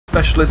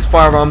Specialist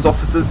firearms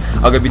officers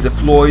are going to be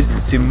deployed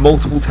to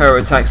multiple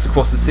terror attacks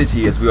across the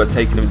city as we are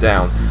taking them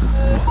down.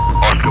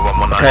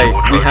 Okay,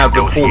 we have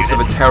reports of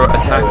a terror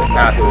attack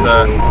at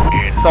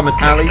Summit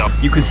Alley.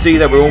 You can see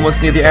that we're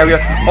almost near the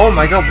area. Oh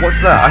my god, what's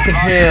that? I can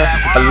hear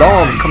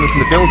alarms coming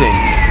from the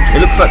buildings.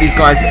 It looks like these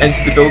guys have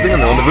entered the building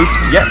and they're on the roof.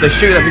 Yep, they're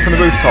shooting at me from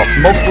the rooftops.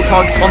 Multiple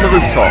targets on the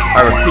rooftop.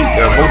 I repeat,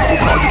 there are multiple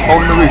targets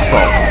on the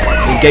rooftop.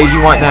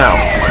 Engaging right now.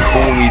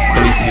 All these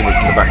police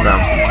units in the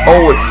background.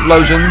 Oh,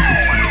 explosions.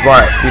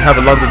 Right, we have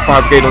a London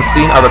Fire Brigade on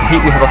scene. I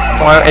repeat, we have a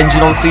fire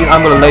engine on scene.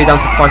 I'm going to lay down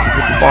some prices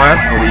of fire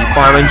for the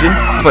fire engine.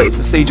 But it's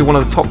the siege of one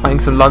of the top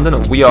banks in London,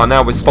 and we are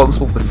now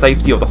responsible for the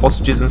safety of the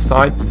hostages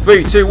inside.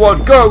 3, 2,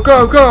 1, go,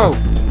 go, go!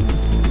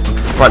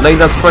 Right, laying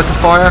down suppressive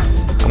fire.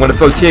 I'm going to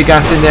throw tear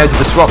gas in there to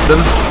disrupt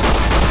them.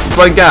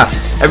 Throwing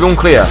gas. Everyone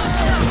clear.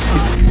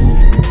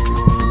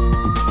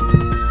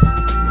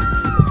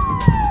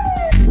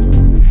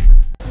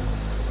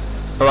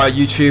 Alright,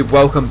 YouTube,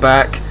 welcome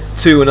back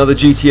to another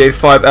GTA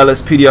 5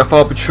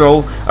 LSPDFR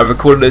patrol. I've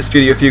recorded this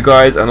video for you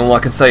guys, and all I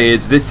can say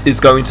is this is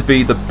going to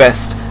be the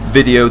best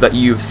video that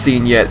you've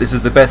seen yet. This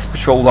is the best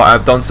patrol that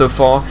I've done so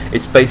far.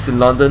 It's based in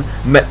London.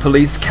 Met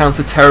Police,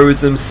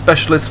 counter-terrorism,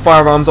 specialist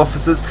firearms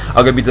officers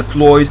are going to be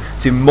deployed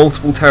to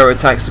multiple terror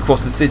attacks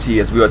across the city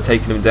as we are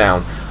taking them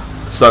down.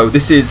 So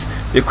this is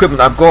the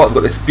equipment I've got. I've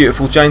got this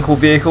beautiful Jankel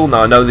vehicle.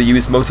 Now I know they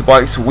use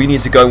motorbikes. We need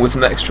to go with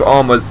some extra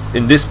armor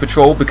in this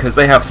patrol because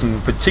they have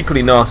some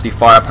particularly nasty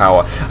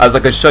firepower. As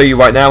I can show you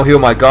right now, here are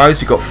my guys.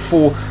 We've got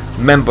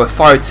 4-member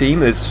fire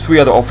team. There's 3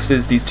 other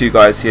officers. These 2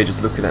 guys here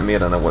just looking at me. I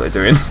don't know what they're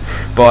doing.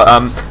 But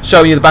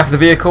showing you the back of the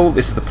vehicle.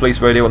 This is the police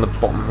radio on the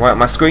bottom right of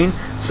my screen.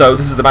 So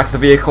this is the back of the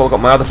vehicle. I've got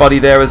my other buddy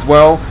there as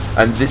well.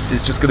 And this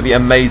is just going to be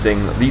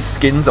amazing. These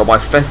skins are my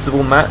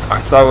festival mat.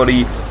 I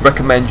thoroughly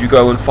recommend you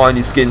go and find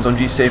these skins on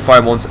GTA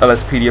 5 mods,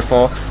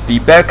 LSPDFR. The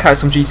Bearcats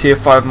from GTA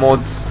 5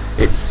 mods,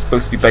 it's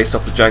supposed to be based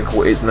off the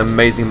Jankel. It's an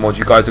amazing mod.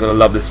 You guys are going to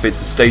love this vid,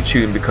 so stay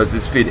tuned because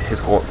this vid has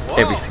got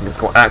everything. It's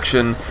got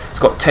action, it's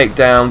got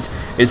takedowns,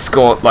 it's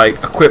got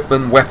like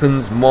equipment,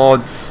 weapons,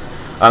 mods.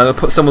 And I'm going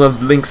to put some of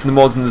the links in the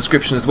mods in the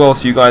description as well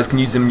so you guys can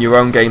use them in your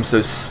own game,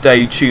 so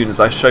stay tuned as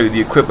I show you the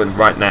equipment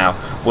right now,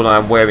 what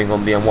I'm wearing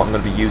on me and what I'm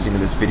going to be using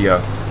in this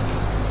video.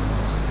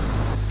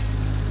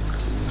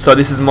 So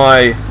this is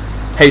my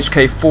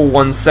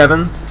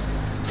HK417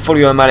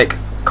 fully automatic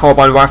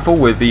carbine rifle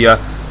with the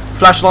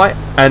flashlight,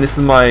 and this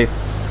is my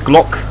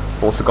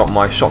Glock. Also got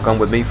my shotgun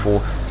with me for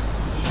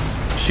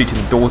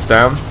shooting doors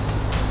down.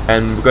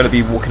 And we're going to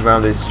be walking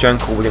around this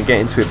Jankel. We're going to get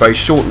into it very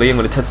shortly. I'm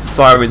going to test the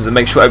sirens and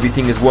make sure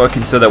everything is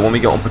working so that when we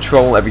get on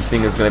patrol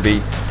everything is going to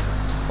be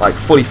like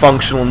fully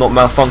functional, not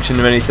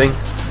malfunctioning or anything.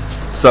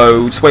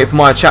 So just wait for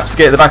my chaps to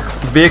get at the back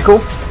of the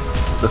vehicle.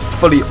 It's a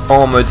fully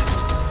armoured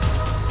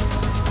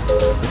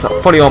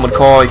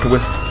car. You can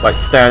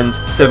withstand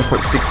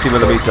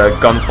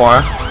 7.62mm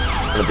gunfire.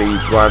 I'm going to be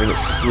driving it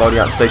slowly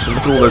out of the station.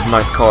 Look at all those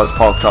nice cars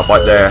parked up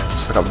right there,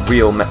 just like a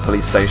real Met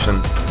Police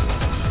station.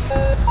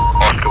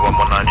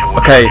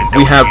 Okay,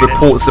 we have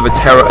reports of a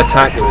terror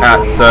attack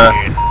at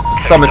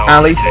Summit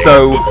Alley.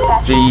 So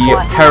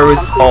the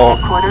terrorists are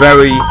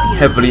very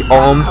heavily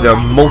armed. There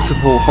are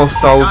multiple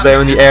hostiles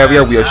there in the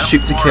area. We are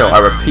shoot to kill. I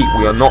repeat,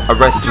 we are not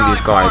arresting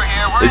these guys.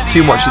 There's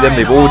too much of them.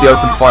 They've already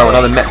opened fire on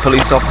other Met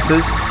Police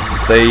officers.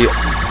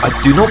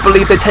 I do not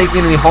believe they're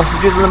taking any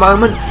hostages at the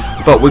moment,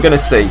 but we're going to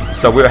see.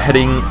 So we're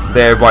heading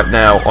there right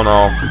now on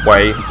our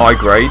way, high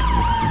grade,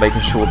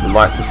 making sure the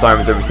lights, the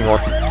sirens, everything on.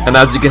 And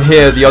as you can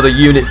hear the other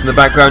units in the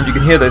background, you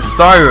can hear those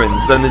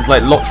sirens, and there's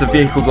like lots of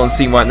vehicles on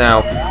scene right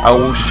now. I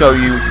will show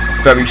you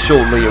very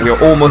shortly. We are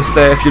almost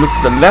there. If you look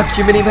to the left,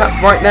 you meaning that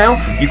right now,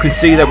 you can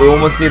see that we're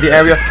almost near the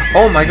area.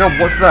 Oh my god,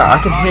 what's that?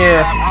 I can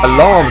hear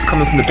alarms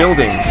coming from the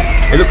buildings.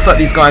 It looks like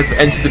these guys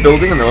have entered the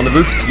building and they're on the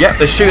roof. Yep,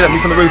 they're shooting at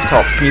me from the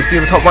rooftops. Can you see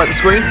on the top right of the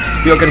screen?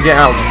 We are going to get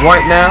out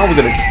right now. We're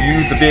going to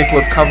use the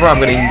vehicle as cover. I'm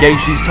going to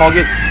engage these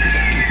targets.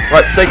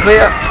 Right, stay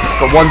clear.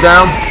 Got one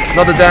down.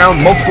 Another down,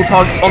 multiple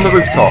targets on the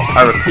rooftop.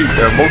 I repeat,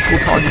 there are multiple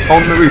targets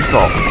on the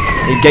rooftop.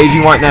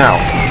 Engaging right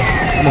now.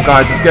 Come on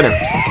guys, let's get him.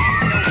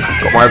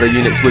 Got my other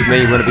units with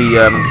me. We're going to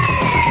be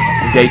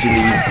engaging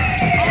these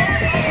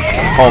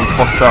armed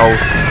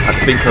hostiles at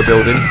the Binko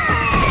building.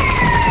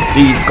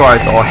 These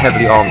guys are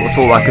heavily armed,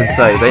 that's all I can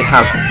say. They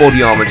have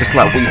body armor just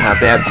like we have.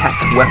 They have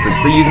tactical weapons.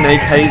 They're using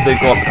AKs, they've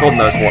got God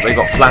knows what. They've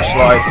got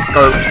flashlights,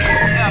 scopes,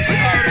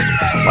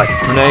 like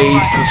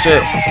grenades and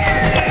shit.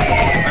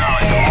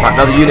 Right,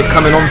 another unit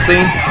coming on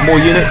scene. More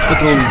units.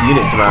 Look at all these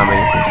units around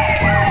me.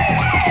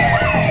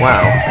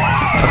 Wow.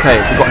 Okay,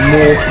 we've got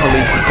more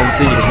police on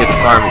scene. You can hear the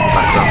sirens in the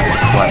background.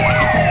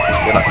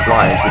 They're like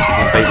flies. They're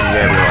just invading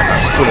the area right now.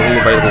 Just calling all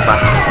available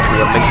back. We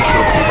are making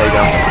sure that we lay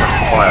down some the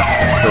fire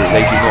so that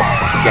they do not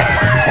get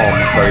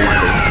harmed so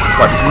easily.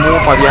 Right, there's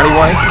more by the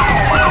alleyway.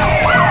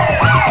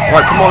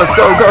 Right, come on, let's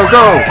go, go,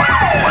 go!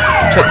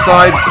 Check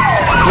sides.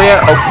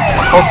 Clear. Oh,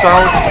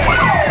 hostiles.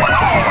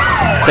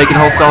 Taking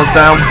hostiles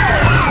down.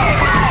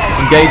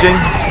 Engaging.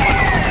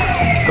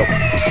 Got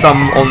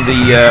some on the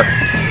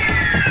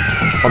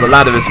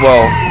ladder as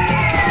well.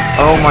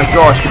 Oh my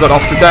gosh, we got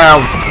officer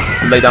down.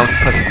 have to lay down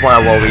suppressive fire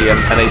while the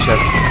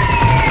NHS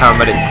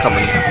paramedics come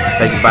and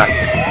take him back.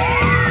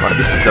 Right,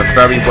 this is a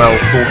very well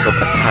thought of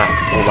attack,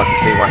 all I can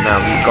see right now.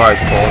 These guys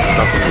are on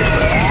something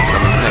different. This is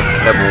some next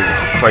level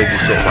crazy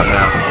shit right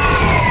now.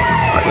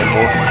 Right,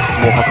 yeah,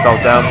 more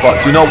hostiles down, but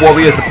do not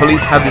worry, as the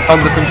police have this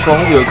under control.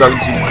 We are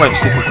going to quench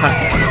this attack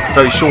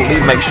very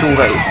shortly, make sure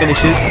that it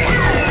finishes.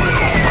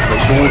 Make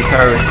sure all the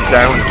terrorists are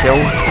down and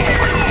killed.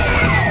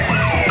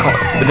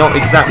 They're not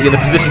exactly in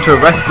a position to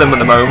arrest them at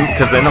the moment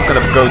because they're not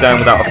going to go down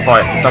without a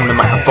fight. Some of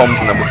them might have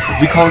bombs on them.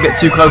 We can't get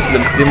too close to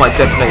them because they might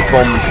detonate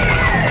bombs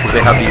because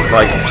they have these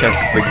like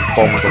chest-rigged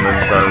bombs on them.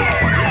 So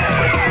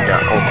yeah,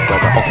 oh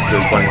god, that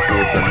officer is running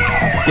towards them.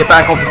 Get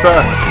back, officer!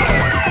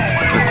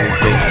 He's listening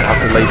to me. I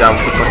have to lay down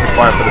suppressive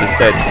fire for them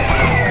instead.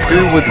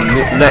 Who would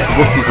let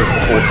rookies onto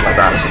the force like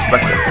that? It's just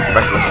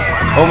reckless.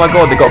 Oh my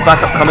god, they got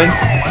backup coming.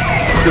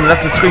 See on the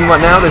left of the screen right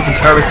now, there's some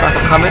terrorist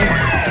backup coming,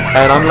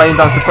 and I'm laying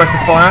down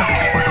suppressive fire.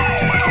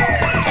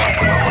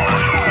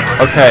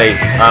 Okay,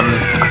 I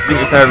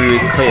think this area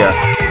is clear.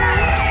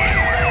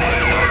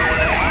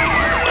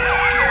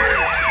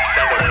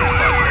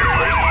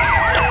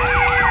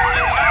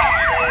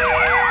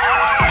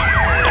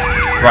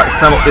 Right, let's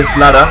climb up this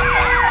ladder.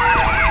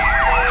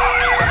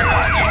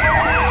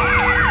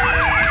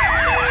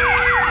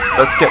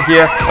 Let's get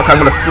here. Okay, I'm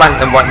going to flank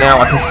them right now.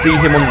 I can see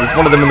him on. There's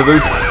one of them on the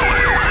roof.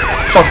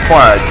 Shots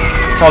fired.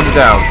 Target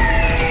down.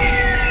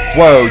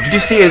 Whoa, did you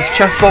see his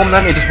chest bomb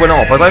then? It just went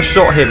off. As I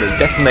shot him, it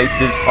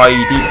detonated his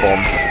IED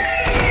bomb.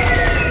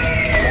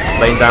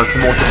 Laying down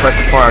some more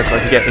suppressive fire so I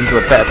can get into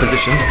a better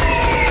position.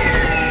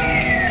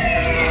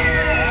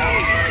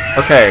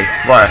 Okay,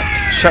 right.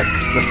 Check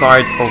the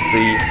sides of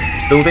the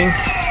building.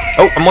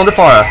 Oh, I'm under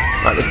fire.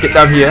 Right, let's get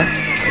down here.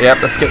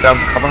 Yep, let's get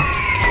down to cover.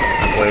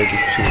 Where is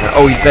he shooting at?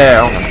 Oh, he's there.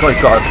 Oh my god,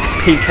 he's got a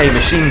PK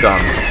machine gun.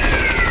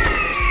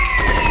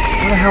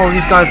 Where the hell are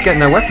these guys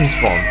getting their weapons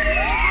from?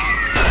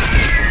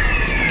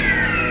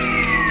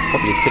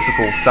 Probably a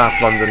typical South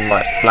London,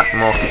 like, black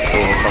market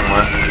store or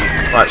somewhere.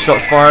 Right,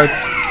 shots fired.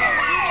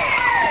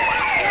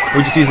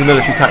 We're just using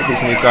military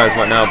tactics on these guys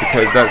right now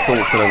because that's all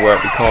that's going to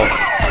work. We can't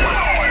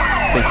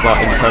think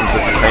about in terms of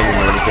containing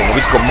them or anything.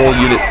 We just got more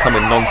units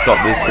coming non-stop.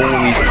 There's all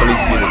these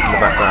police units in the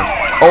background.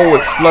 Oh,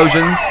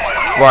 explosions.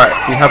 Right,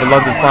 we have a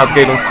London Fire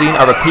Brigade on scene.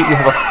 I repeat, we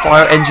have a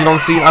fire engine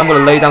on scene. I'm going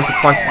to lay down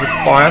suppressive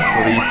fire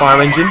for the fire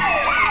engine.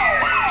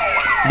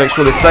 Make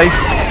sure they're safe.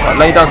 Right,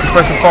 lay down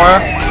suppressive fire.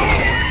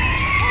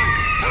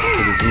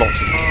 There's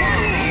lots of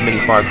mini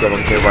fires going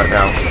on here right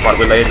now. Right,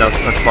 we're laying down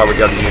suppressive fire with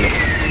the other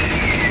units.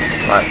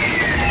 Right,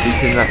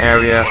 keeping that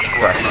area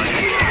suppressed.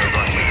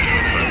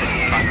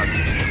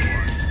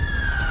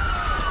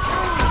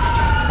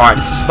 Alright,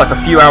 this is just like a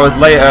few hours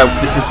later.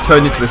 This has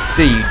turned into a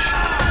siege.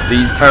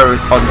 These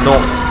terrorists are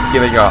not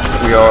giving up.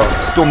 We are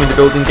storming the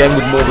building again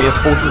with more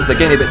reinforcements. They're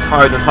getting a bit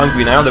tired and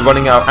hungry now. They're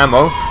running out of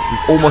ammo.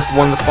 We've almost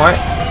won the fight.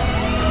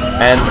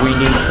 And we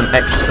need some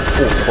extra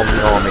support from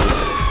the army.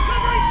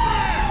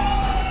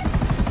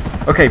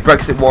 Okay,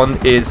 Brexit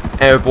 1 is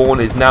airborne,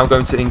 is now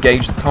going to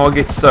engage the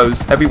target, so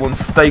everyone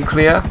stay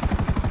clear.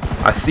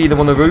 I see them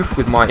on the roof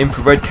with my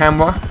infrared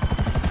camera.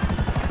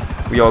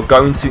 We are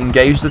going to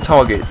engage the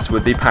targets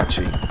with the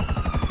Apache.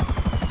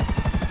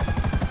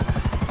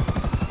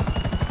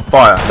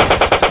 Fire.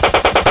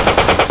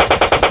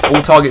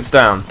 All targets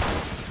down.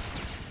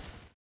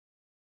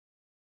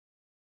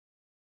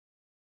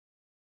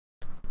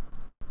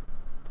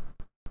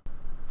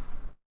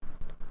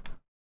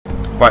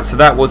 Right, so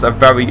that was a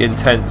very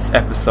intense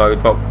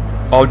episode, but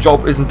our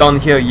job isn't done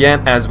here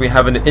yet, as we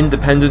have an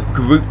independent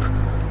group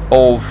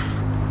of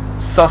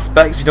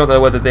suspects. We don't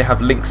know whether they have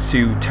links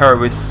to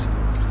terrorist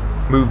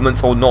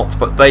movements or not,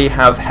 but they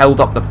have held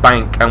up the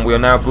bank, and we are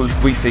now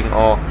briefing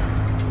our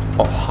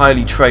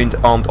highly trained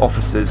armed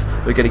officers.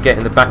 We're going to get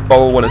in the back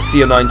barrel one of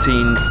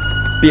CO19's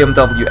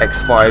BMW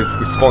X5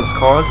 response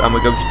cars, and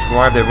we're going to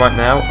drive there right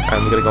now,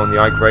 and we're going to go on the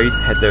I grade,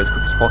 head there as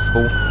quick as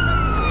possible.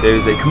 There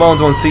is a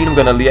commander on scene. I'm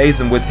going to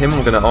liaison with him.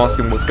 I'm going to ask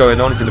him what's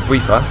going on. He's going to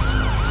brief us.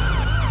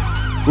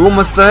 We're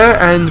almost there,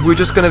 and we're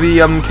just going to be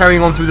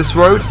carrying on through this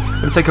road.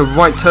 We're going to take a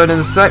right turn in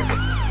a sec.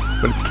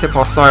 We're going to clip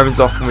our sirens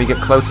off when we get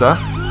closer.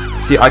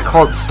 See, I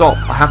can't stop.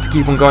 I have to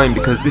keep on going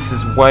because this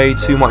is way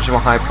too much of a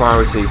high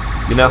priority.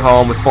 You know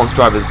how response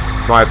drivers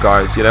drive,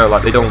 guys. You know,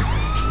 like they don't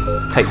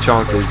take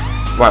chances.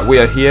 Right, we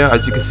are here.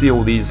 As you can see,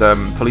 all these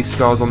police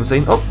cars on the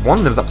scene. Oh, one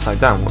of them's upside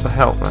down. What the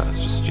hell? That's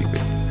just stupid.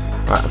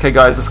 Right, okay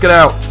guys, let's get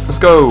out. Let's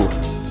go.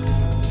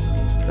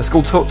 Let's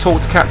go talk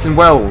to Captain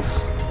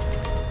Wells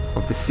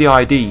of the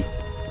CID,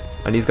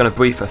 and he's going to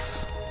brief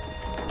us.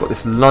 Got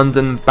this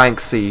London bank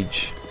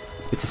siege.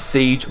 It's a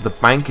siege of the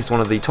bank. It's one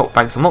of the top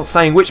banks. I'm not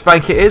saying which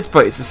bank it is,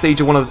 but it's a siege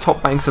of one of the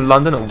top banks in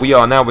London, and we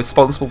are now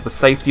responsible for the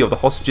safety of the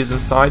hostages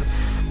inside,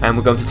 and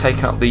we're going to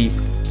take out the...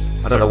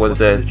 I don't know whether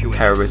they're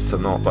terrorists or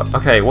not, but...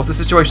 Okay, what's the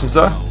situation,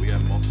 sir?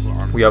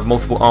 We have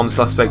multiple armed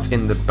suspects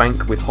in the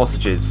bank with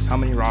hostages. How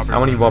many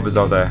robbers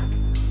are there?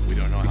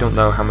 We don't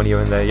know how many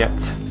are in there yet.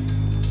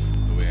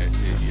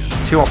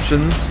 Two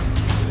options.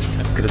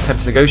 We could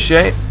attempt to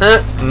negotiate.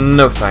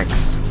 No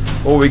thanks.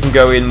 Or we can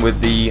go in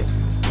with the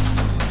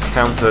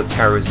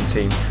counter-terrorism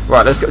team.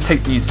 Right, let's go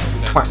take these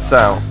twats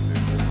out.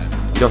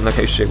 You don't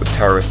negotiate with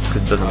terrorists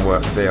because it doesn't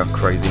work. They are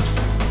crazy.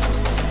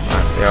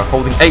 Right, they are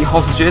holding 8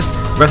 hostages.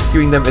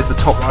 Rescuing them is the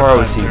top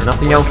priority.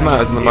 Nothing else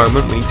matters in the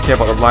moment. We need to care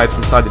about the lives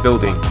inside the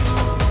building.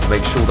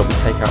 Make sure that we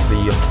take out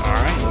the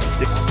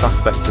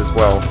suspects as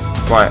well.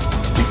 Right,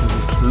 we can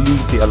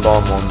leave the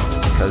alarm on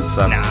because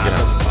you know,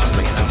 it just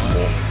makes things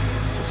more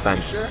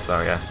suspense.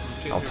 So yeah,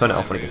 I'll turn it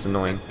off when it gets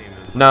annoying.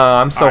 No,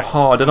 I'm so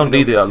hard. I don't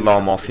need the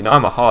alarm off. You know,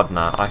 I'm a hard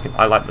nut.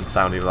 I like the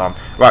sound of the alarm.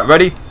 Right,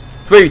 ready?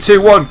 3,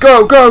 2, 1,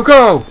 go, go,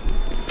 go!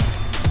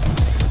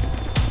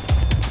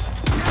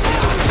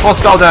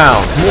 Hostile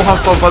down. More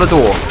hostiles by the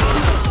door.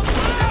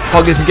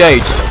 Target's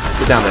engaged.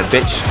 Get down there,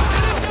 bitch.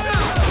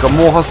 Got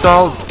more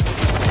hostiles.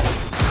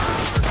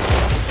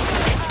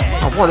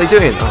 Oh, what are they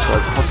doing? Oh, sorry,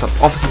 there's a hostile.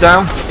 Officer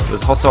down.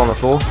 There's a hostile on the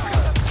floor.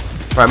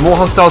 Right, more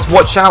hostiles.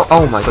 Watch out.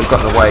 Oh my god, he got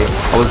in the way.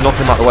 I was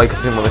knocking him out of the way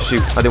because I didn't want to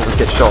shoot. I didn't want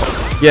to get shot.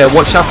 Yeah,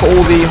 watch out for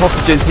all the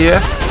hostages here.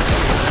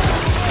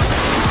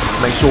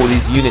 Make sure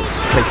these units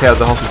take care of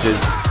the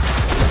hostages.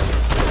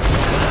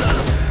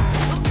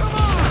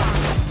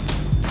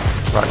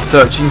 Right,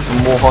 searching for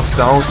more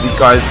hostiles. These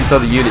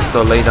other units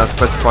are laying down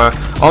suppressive fire.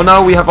 Oh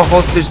no, we have a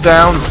hostage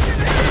down.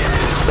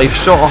 They've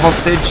shot a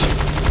hostage.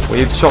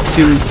 We've shot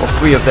 2 or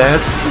 3 of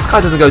theirs. This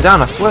guy doesn't go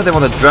down. I swear they're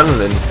on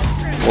adrenaline.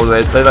 Or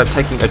they're like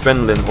taking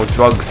adrenaline or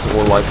drugs,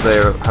 or like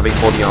they're having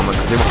body armor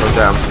because they won't go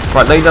down.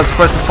 Right, laying down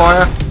suppressive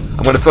fire.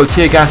 I'm going to throw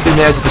tear gas in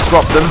there to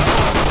disrupt them.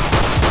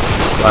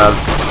 Just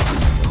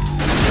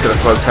going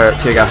to throw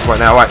tear gas right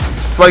now. Right,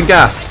 throwing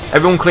gas.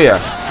 Everyone clear.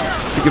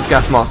 Keep your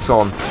gas masks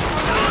on.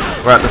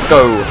 Right, let's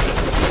go.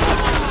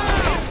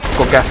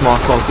 Got gas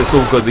masks on, so it's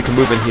all good. We can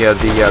move in here.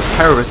 The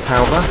terrorists,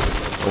 however,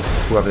 or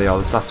whoever they are,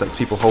 the suspects,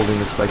 people holding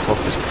this place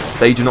hostage,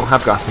 they do not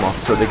have gas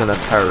masks, so they're going to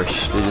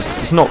perish.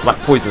 It's not like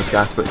poisonous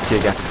gas, but it's tear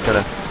gas. It's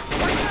going to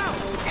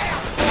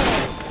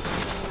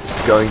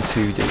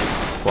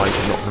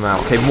knock them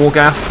out. Okay, more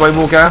gas. Throw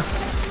more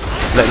gas.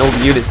 Letting all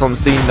the units on the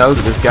scene know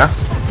that there's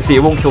gas. You see,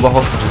 it won't kill the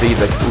hostages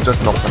either, because it'll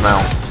just knock them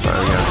out. So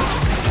yeah.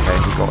 Okay,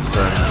 we've got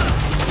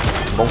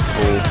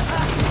multiple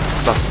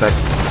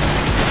suspects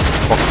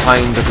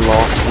behind the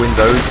glass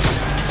windows,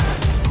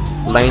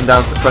 laying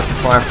down suppressive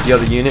fire for the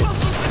other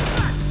units.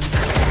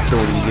 So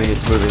all these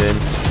units moving in.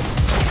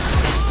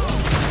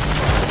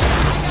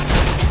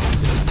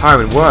 This is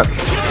tiring work.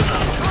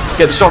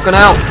 Get the shotgun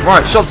out.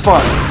 Right, shots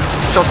fired.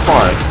 Shots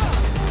fired.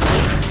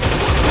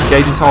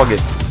 Engaging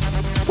targets.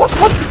 What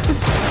is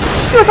this? Did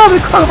you see that guy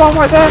with the crowbar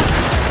right there?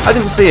 I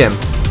didn't see him.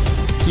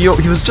 He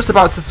was just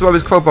about to throw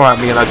his crowbar at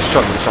me and I just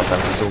shot him with the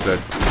shotgun, so it's all good.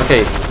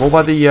 Okay, more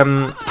by the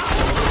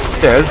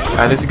stairs,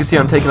 and as you can see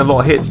I'm taking a lot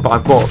of hits, but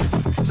I've got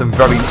some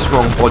very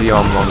strong body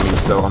armor on me,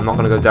 so I'm not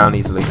going to go down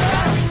easily.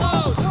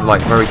 This is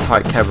like very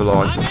tight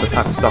Kevlar. It's just the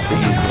type of stuff they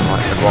use in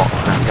like Iraq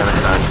and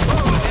Afghanistan,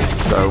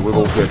 so we're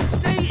all good.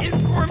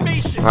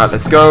 Right,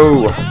 let's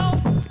go.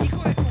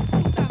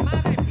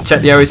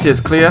 Check the areas here,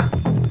 it's clear.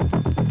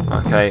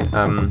 Okay,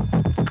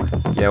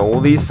 yeah,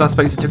 all these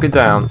suspects are taken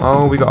down.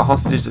 Oh, we got a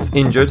hostage that's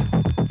injured.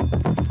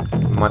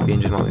 Might be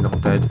injured, might be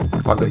not dead.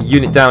 I've got a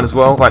unit down as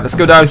well. Right, let's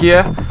go down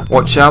here.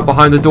 Watch out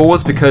behind the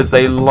doors because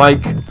they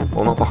like...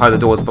 Well, not behind the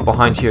doors, but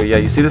behind here. Yeah,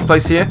 you see this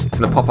place here? It's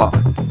going to pop up.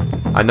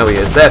 I know he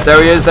is. There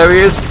he is, there he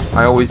is.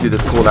 I always do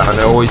this call out and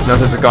I always know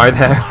there's a guy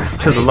there.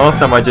 Because the last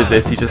time I did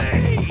this, he just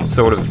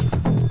sort of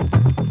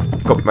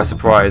got me by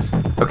surprise.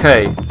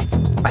 Okay,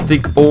 I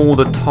think all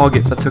the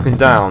targets are taken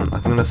down. I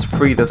think I'm going to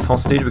free this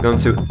hostage. We're going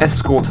to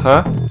escort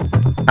her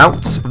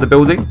out of the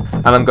building,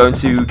 and I'm going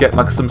to get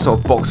like some sort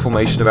of box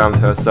formation around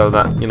her so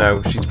that, you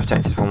know, she's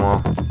protected from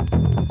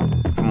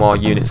our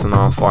units and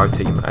our fire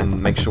team,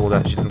 and make sure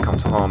that she doesn't come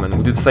to harm. And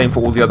we'll do the same for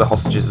all the other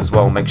hostages as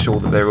well, make sure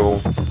that they're all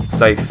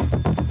safe,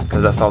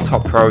 because that's our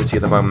top priority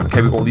at the moment.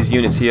 Okay, we've got all these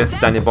units here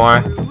standing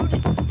by.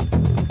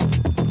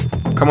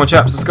 Come on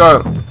chaps, let's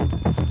go.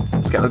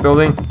 Let's get in the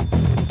building.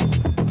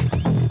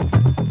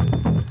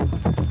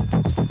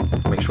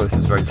 Make sure this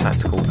is very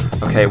tactical.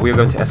 Okay, we are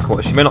going to escort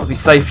her. She may not be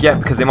safe yet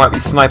because there might be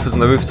snipers on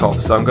the rooftop,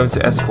 so I'm going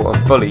to escort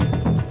her fully.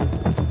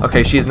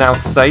 Okay, she is now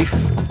safe.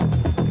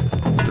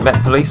 The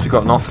Met Police, we've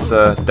got an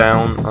officer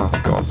down. Oh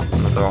god,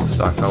 another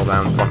officer fell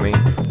down in front of me.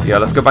 Yeah,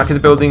 let's go back in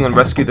the building and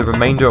rescue the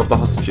remainder of the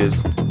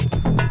hostages.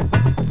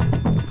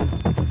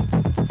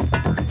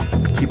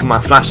 Keeping my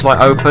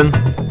flashlight open.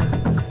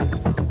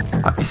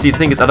 You see, the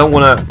thing is, I don't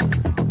want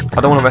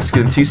to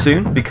rescue them too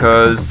soon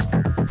because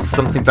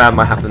something bad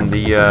might happen.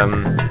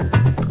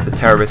 The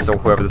terrorists or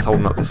whoever that's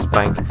holding up this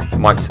bank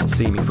might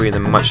see me freeing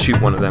them and might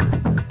shoot one of them.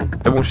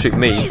 They won't shoot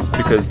me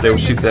because they'll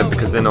shoot them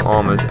because they're not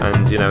armoured,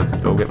 and you know,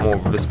 they'll get more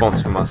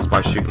response from us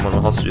by shooting one of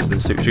the hostages than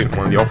shooting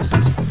one of the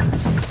officers.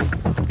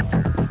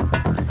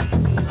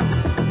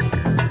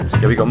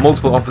 Yeah, we got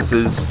multiple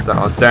officers that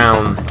are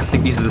down. I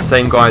think these are the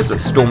same guys that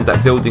stormed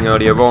that building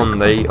earlier on.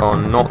 They are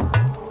not...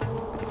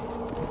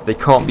 They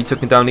can't be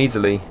taken down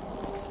easily.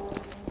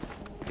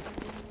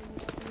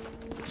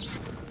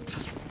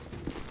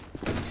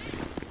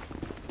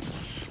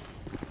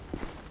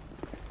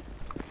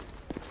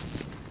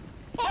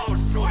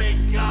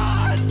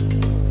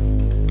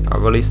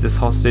 release this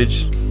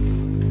hostage.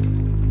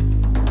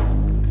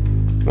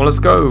 Well, let's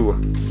go.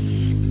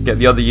 Get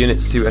the other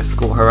units to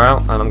escort her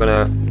out, and I'm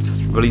gonna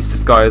release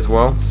this guy as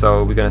well.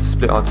 So we're gonna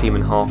split our team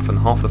in half, and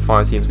half the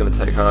fire team is gonna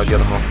take her, the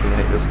other half is gonna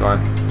take this guy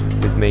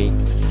with me.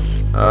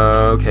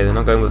 Okay, they're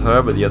not going with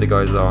her, but the other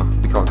guys are.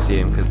 We can't see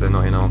him because they're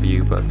not in our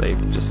view, but they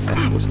just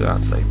escorted her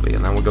out safely.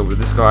 And then we'll go with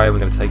this guy, we're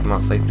going to take him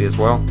out safely as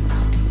well.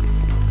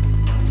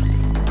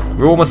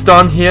 We're almost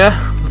done here.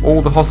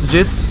 All the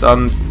hostages.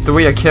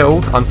 3 are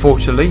killed,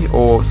 unfortunately,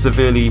 or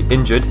severely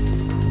injured.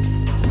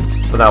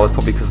 But that was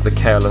probably because of the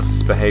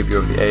careless behaviour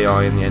of the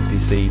AI and the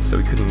NPCs, so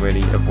we couldn't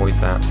really avoid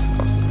that.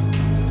 But,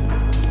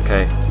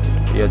 okay,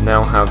 we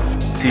now have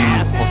 2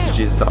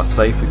 hostages that are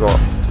safe. We got,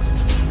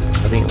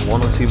 I think,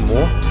 1 or 2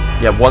 more.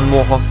 Yeah, 1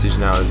 more hostage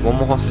now. There's 1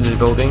 more hostage in the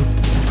building.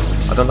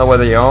 I don't know where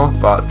they are,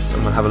 but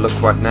I'm gonna have a look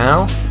right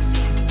now.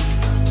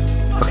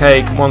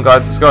 Okay, come on,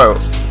 guys, let's go.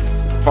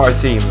 Fire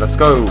team, let's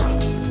go.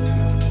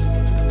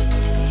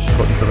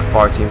 Got these other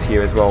fire teams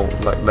here as well,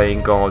 like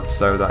laying guards,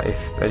 so that if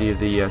any of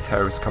the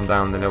terrorists come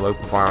down, then they'll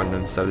open fire on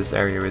them. So this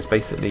area is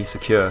basically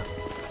secure.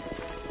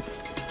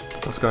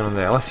 What's going on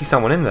there? Oh, I see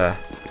someone in there.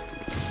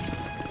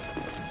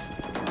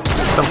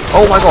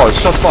 Oh my God!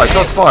 Shots fired!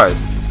 Shots fired!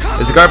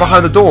 There's a guy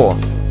behind the door.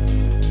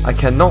 I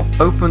cannot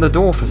open the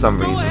door for some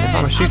reason. If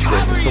I shoot it,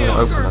 it's still not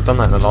open. I've done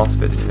that in the last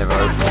bit, it never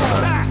opened. So,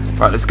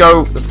 right, let's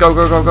go. Let's go,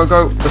 go, go, go,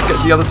 go. Let's get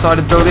to the other side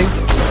of the building.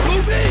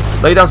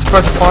 Lay down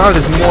suppressive fire.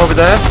 There's more over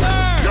there.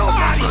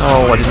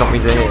 Oh, I did not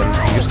mean to hit him.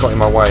 He just got in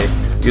my way.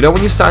 You know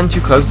when you stand too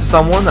close to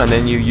someone and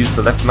then you use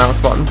the left mouse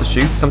button to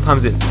shoot?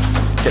 Sometimes it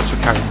gets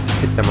your characters to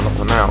hit them and knock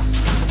them out.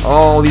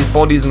 Oh, these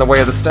bodies in the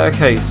way of the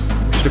staircase.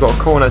 Should have got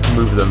a corner to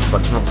move them,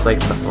 but it's not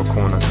safe enough for a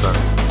corner, so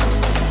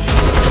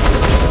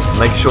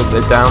make sure that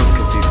they're down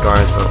because these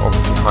guys are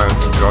obviously high on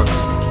some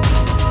drugs.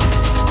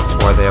 That's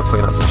why they are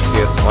putting up such a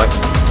fierce fight.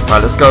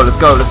 Right, let's go, let's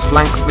go, let's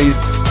flank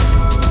these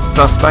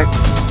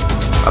suspects.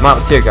 I'm out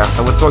of tear gas.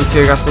 I would throw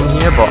tear gas in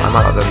here, but I'm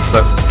out of them,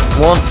 so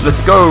come on,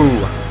 let's go!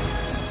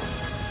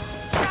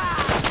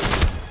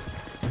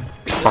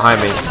 Behind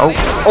me. Oh,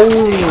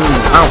 oh,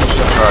 ouch,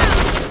 that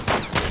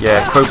hurt.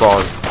 Yeah,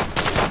 crowbars.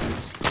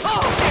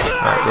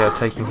 Right, yeah,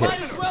 taking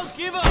hits.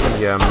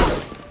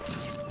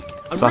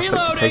 The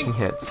suspects are taking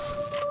hits.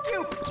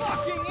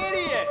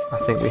 I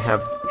think we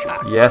have...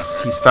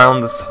 Yes, he's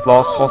found this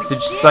last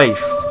hostage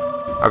safe.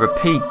 I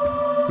repeat,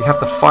 we have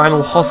the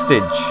final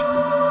hostage.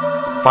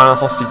 Final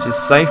hostage is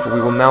safe, but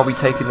we will now be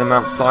taking them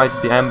outside to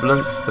the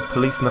ambulance, the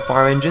police and the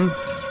fire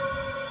engines.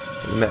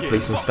 The Met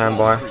Police on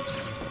standby.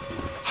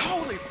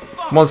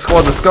 Come on,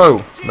 squad, let's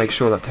go! Make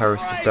sure that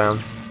terrorist is down.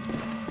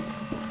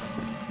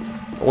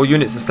 All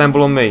units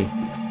assemble on me.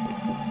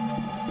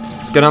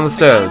 Let's go down the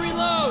stairs.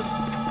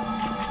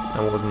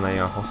 That wasn't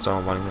a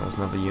hostile running, that was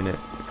another unit.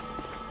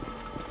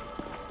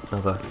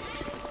 Another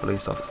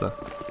police officer.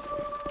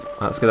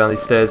 Right, let's go down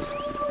these stairs.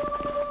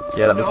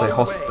 Yeah, that was a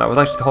that was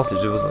actually the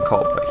hostage, it wasn't a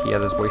cop, but he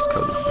had his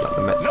waistcoat like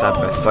the Met stab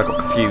vest, so I got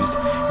confused.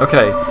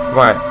 Okay,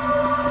 right.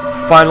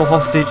 Final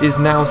hostage is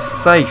now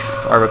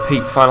safe. I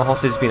repeat, final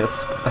hostage has been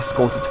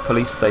escorted to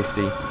police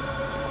safety.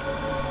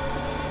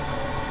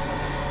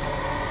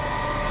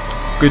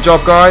 Good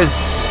job,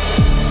 guys.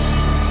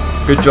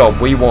 Good job,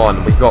 we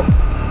won. We got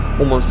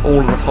almost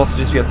all of the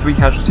hostages. We had 3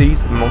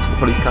 casualties and multiple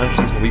police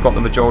casualties, but we got the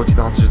majority of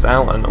the hostages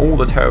out, and all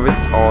the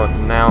terrorists are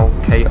now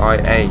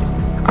KIA.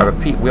 I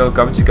repeat, we are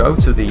going to go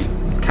to the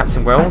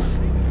Captain Wells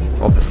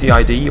of the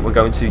CID. We're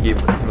going to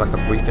give him like a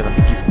briefing. I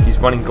think he's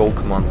running Gold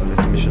Command for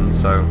this mission,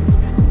 so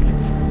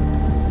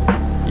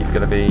he's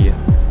going to be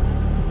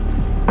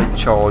in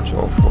charge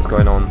of what's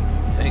going on.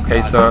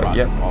 Okay, sir.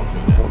 Yep.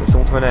 Brought this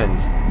all to an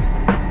end.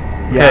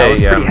 Yeah, it was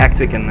pretty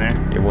hectic in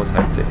there. It was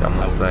hectic, I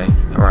must say.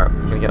 Alright,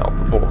 we're going to get our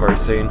report very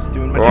soon.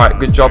 Alright,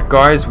 good job,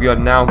 guys. We are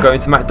now going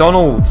to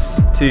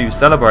McDonald's to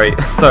celebrate.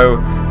 So,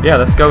 yeah,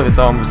 let's go in this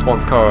armed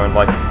response car and,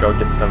 like, go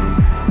get some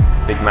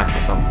Big Mac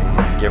or something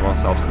and give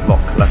ourselves a lot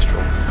of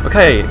cholesterol.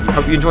 Okay,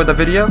 hope you enjoyed that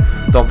video.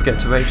 Don't forget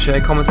to rate,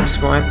 share, comment,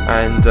 subscribe,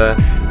 and,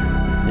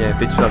 yeah,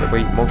 vids for that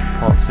week, multiple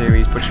part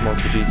series, British mods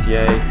for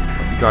GTA.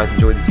 Hope you guys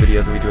enjoyed these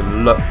videos, and we're doing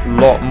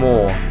a lot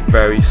more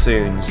very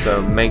soon,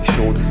 so make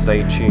sure to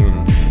stay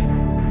tuned.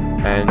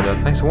 And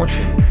thanks for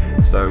watching.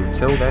 So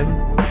till then,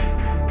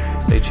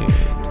 stay tuned.